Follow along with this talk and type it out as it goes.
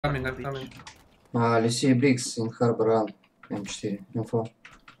Coming, I'm coming. Lucia Briggs in Harbor Run. M4. M4.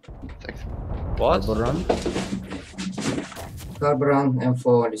 Thanks. What? Harbor Run? Harbor Run,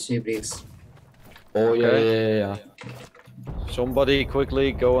 M4, Lucia Briggs. Oh Okay. yeah. Somebody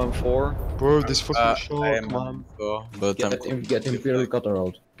quickly go M4. Bro, this fucking I shot, am come on. but Get Imperial Cutter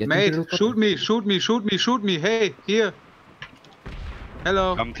out. Get Mate, Imperial Cutter. shoot me, shoot me, shoot me, shoot me. Hey, here.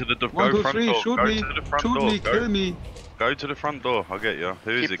 Hello. Come to the door. 1, Go 2, front 3, door. shoot Go me. to the front Shoot door. me, Go, kill me. go to the front door. I'll get you.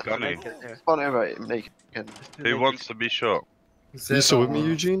 Who is it, Gunny? Spawn over, make it. Who wants to be shot? You still with me,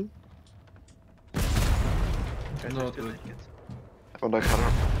 Eugene? No, dude. On the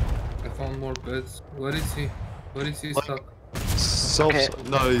cutter. I found more beds. Where is he? Where is he stuck? Self. Okay.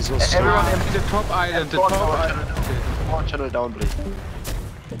 No, he's not Everyone self. In the top island, the One top more island. channel, one channel down, please.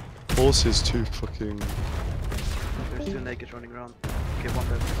 Horse is too fucking. There's two naked running around. Okay, one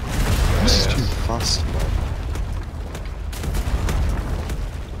dead. This is too fast, man.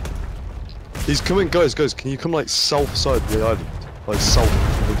 He's coming, guys. Can you come like south side of the island? Like south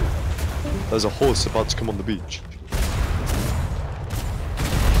of the middle. There's a horse about to come on the beach.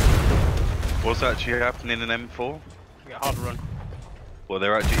 What's actually happening in M4? Yeah, hard run. Well,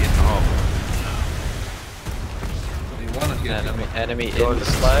 they're actually in the harbor. Do you wanna get him? Enemy in the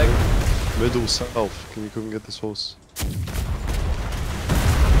flag. Middle south. Can you come and get this horse?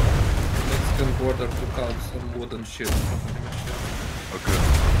 Mexican border took out some wooden ship. Okay.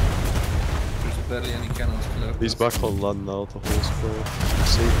 There's barely any cannons left. He's back on land now, the horse, bro.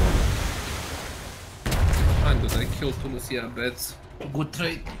 Save him. Fine, but I killed two Lucia beds. Good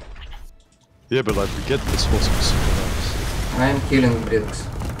trade. Yeah, but like, we get this horse for someone else. I'm killing Briggs.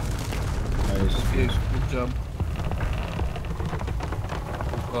 Nice. Okay, good job.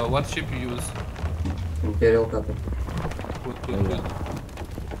 What ship you use? Imperial Cutter. Good.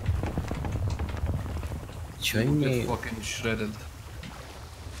 Join me. Fucking shredded.